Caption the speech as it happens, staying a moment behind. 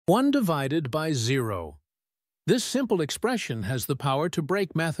1 divided by 0. This simple expression has the power to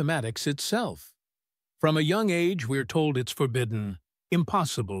break mathematics itself. From a young age, we're told it's forbidden,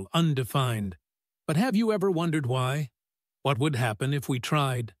 impossible, undefined. But have you ever wondered why? What would happen if we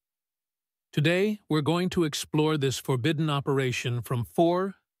tried? Today, we're going to explore this forbidden operation from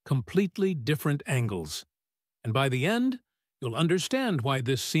 4 completely different angles. And by the end, you'll understand why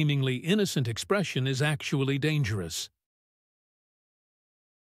this seemingly innocent expression is actually dangerous.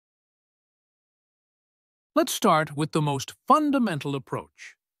 Let's start with the most fundamental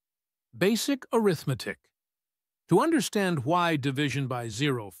approach: basic arithmetic. To understand why division by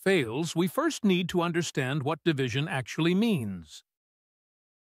 0 fails, we first need to understand what division actually means.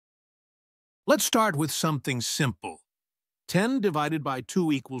 Let's start with something simple. 10 divided by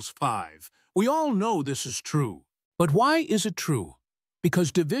 2 equals 5. We all know this is true. But why is it true?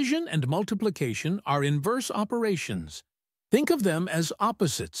 Because division and multiplication are inverse operations. Think of them as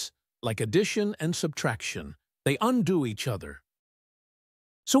opposites, like addition and subtraction. They undo each other.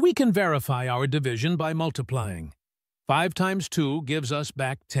 So we can verify our division by multiplying. 5 times 2 gives us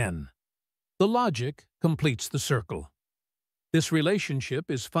back 10. The logic completes the circle. This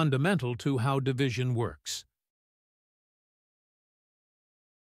relationship is fundamental to how division works.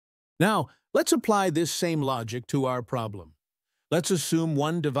 Now, let's apply this same logic to our problem. Let's assume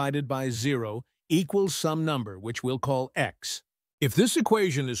 1 divided by 0 equals some number, which we'll call x. If this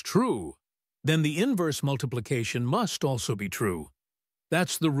equation is true, then the inverse multiplication must also be true.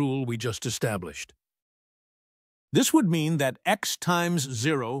 That's the rule we just established. This would mean that x times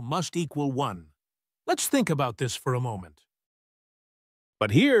 0 must equal 1. Let's think about this for a moment. But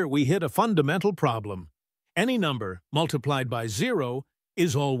here we hit a fundamental problem. Any number multiplied by 0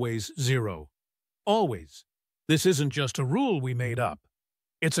 is always 0. Always. This isn't just a rule we made up.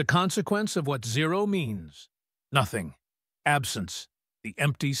 It's a consequence of what 0 means. Nothing. Absence. The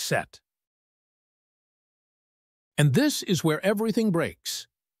empty set. And this is where everything breaks.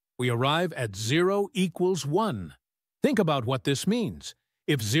 We arrive at 0 equals 1. Think about what this means.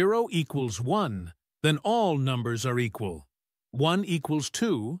 If 0 equals 1, then all numbers are equal. 1 equals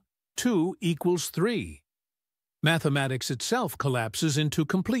 2, 2 equals 3. Mathematics itself collapses into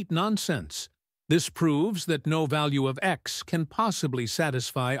complete nonsense. This proves that no value of x can possibly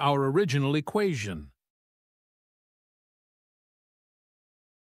satisfy our original equation.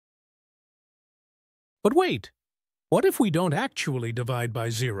 But wait, what if we don't actually divide by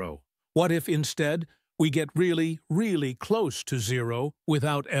 0? What if instead we get really, really close to 0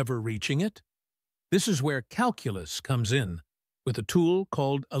 without ever reaching it? This is where calculus comes in, with a tool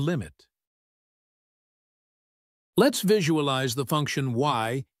called a limit. Let's visualize the function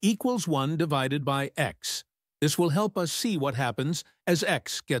y equals 1 divided by x. This will help us see what happens as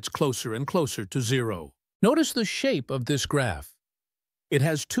x gets closer and closer to 0. Notice the shape of this graph. It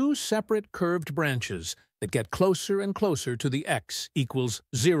has 2 separate curved branches that get closer and closer to the x equals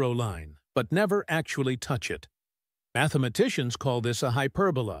 0 line, but never actually touch it. Mathematicians call this a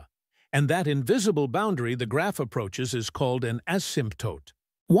hyperbola, and that invisible boundary the graph approaches is called an asymptote.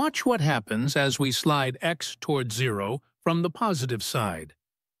 Watch what happens as we slide x toward 0 from the positive side.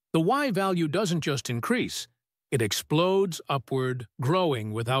 The y value doesn't just increase, it explodes upward,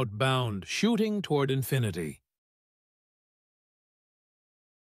 growing without bound, shooting toward infinity.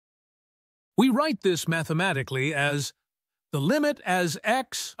 We write this mathematically as the limit as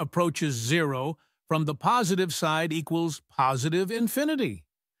x approaches 0 from the positive side equals positive infinity.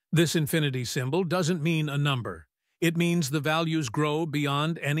 This infinity symbol doesn't mean a number. It means the values grow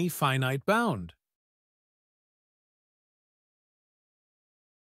beyond any finite bound.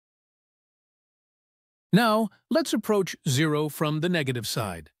 Now, let's approach 0 from the negative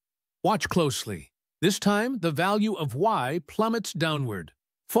side. Watch closely. This time, the value of y plummets downward,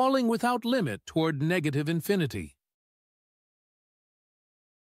 falling without limit toward negative infinity.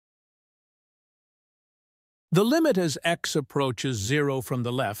 The limit as x approaches 0 from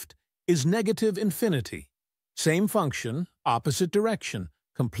the left is negative infinity. Same function, opposite direction,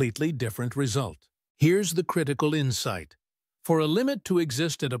 completely different result. Here's the critical insight. For a limit to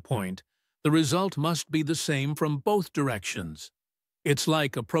exist at a point, the result must be the same from both directions. It's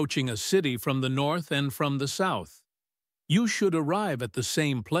like approaching a city from the north and from the south. You should arrive at the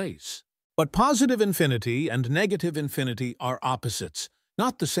same place. But positive infinity and negative infinity are opposites,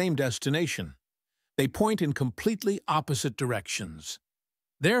 not the same destination. They point in completely opposite directions.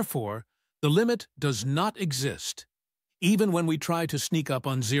 Therefore, the limit does not exist. Even when we try to sneak up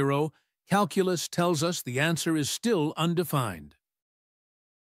on 0, calculus tells us the answer is still undefined.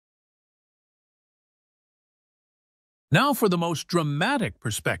 Now for the most dramatic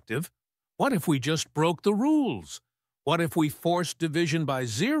perspective, what if we just broke the rules? What if we forced division by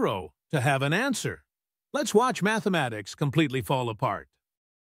zero to have an answer? Let's watch mathematics completely fall apart.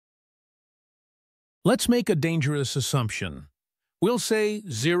 Let's make a dangerous assumption. We'll say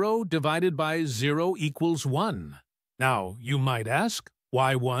 0 divided by 0 equals 1. Now, you might ask,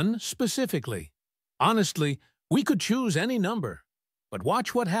 why 1 specifically? Honestly, we could choose any number. But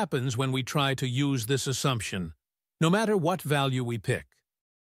watch what happens when we try to use this assumption, no matter what value we pick.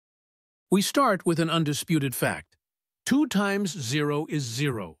 We start with an undisputed fact. 2 times 0 is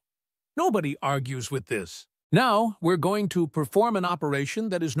 0. Nobody argues with this. Now, we're going to perform an operation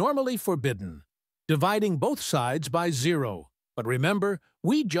that is normally forbidden, dividing both sides by 0. But remember,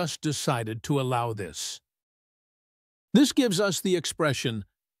 we just decided to allow this. This gives us the expression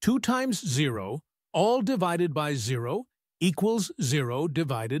 2 times 0, all divided by 0, equals 0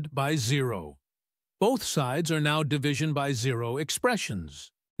 divided by 0. Both sides are now division by 0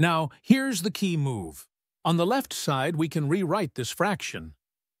 expressions. Now, here's the key move. On the left side, we can rewrite this fraction.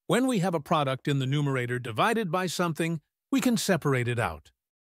 When we have a product in the numerator divided by something, we can separate it out.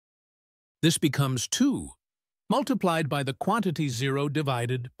 This becomes 2, multiplied by the quantity 0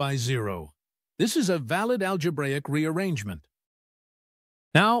 divided by 0. This is a valid algebraic rearrangement.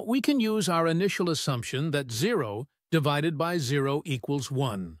 Now, we can use our initial assumption that 0 divided by 0 equals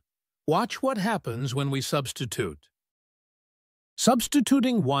 1. Watch what happens when we substitute.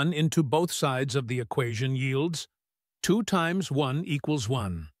 Substituting 1 into both sides of the equation yields 2 times 1 equals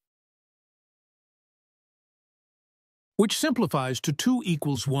 1, which simplifies to 2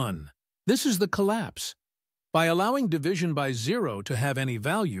 equals 1. This is the collapse. By allowing division by 0 to have any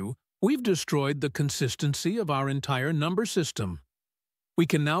value, we've destroyed the consistency of our entire number system. We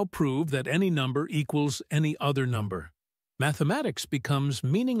can now prove that any number equals any other number. Mathematics becomes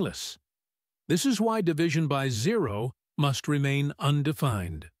meaningless. This is why division by 0 must remain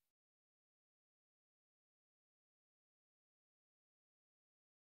undefined.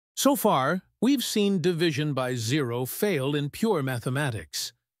 So far, we've seen division by 0 fail in pure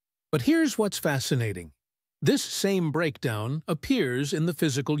mathematics. But here's what's fascinating. This same breakdown appears in the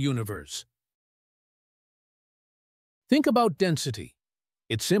physical universe. Think about density.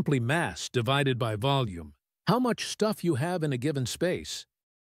 It's simply mass divided by volume, how much stuff you have in a given space.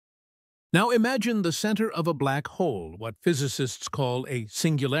 Now imagine the center of a black hole, what physicists call a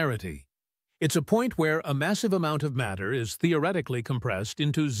singularity. It's a point where a massive amount of matter is theoretically compressed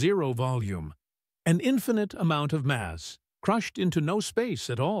into zero volume, an infinite amount of mass, crushed into no space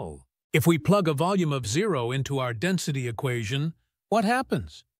at all. If we plug a volume of 0 into our density equation, what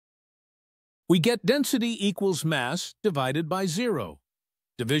happens? We get density equals mass divided by 0.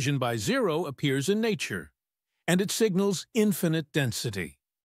 Division by 0 appears in nature, and it signals infinite density.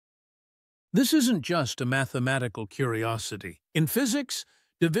 This isn't just a mathematical curiosity. In physics,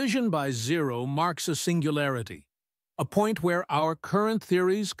 division by 0 marks a singularity, a point where our current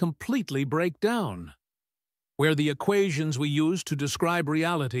theories completely break down, where the equations we use to describe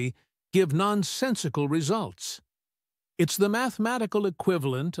reality give nonsensical results. It's the mathematical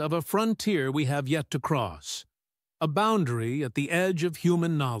equivalent of a frontier we have yet to cross, a boundary at the edge of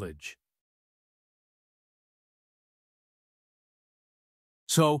human knowledge.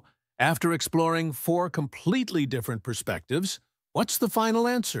 So, after exploring 4 completely different perspectives, what's the final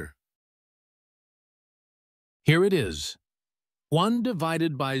answer? Here it is. 1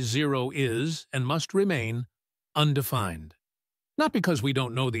 divided by 0 is, and must remain, undefined. Not because we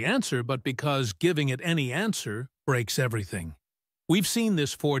don't know the answer, but because giving it any answer breaks everything. We've seen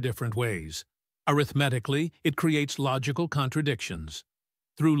this 4 different ways. Arithmetically, it creates logical contradictions.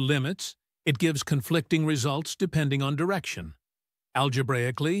 Through limits, it gives conflicting results depending on direction.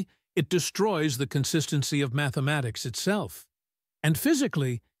 Algebraically, it destroys the consistency of mathematics itself. And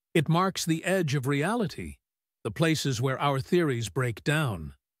physically, it marks the edge of reality, the places where our theories break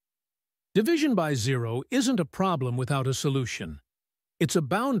down. Division by 0 isn't a problem without a solution. It's a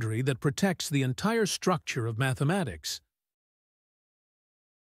boundary that protects the entire structure of mathematics.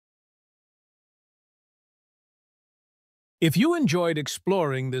 If you enjoyed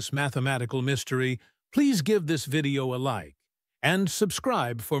exploring this mathematical mystery, please give this video a like and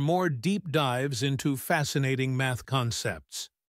subscribe for more deep dives into fascinating math concepts.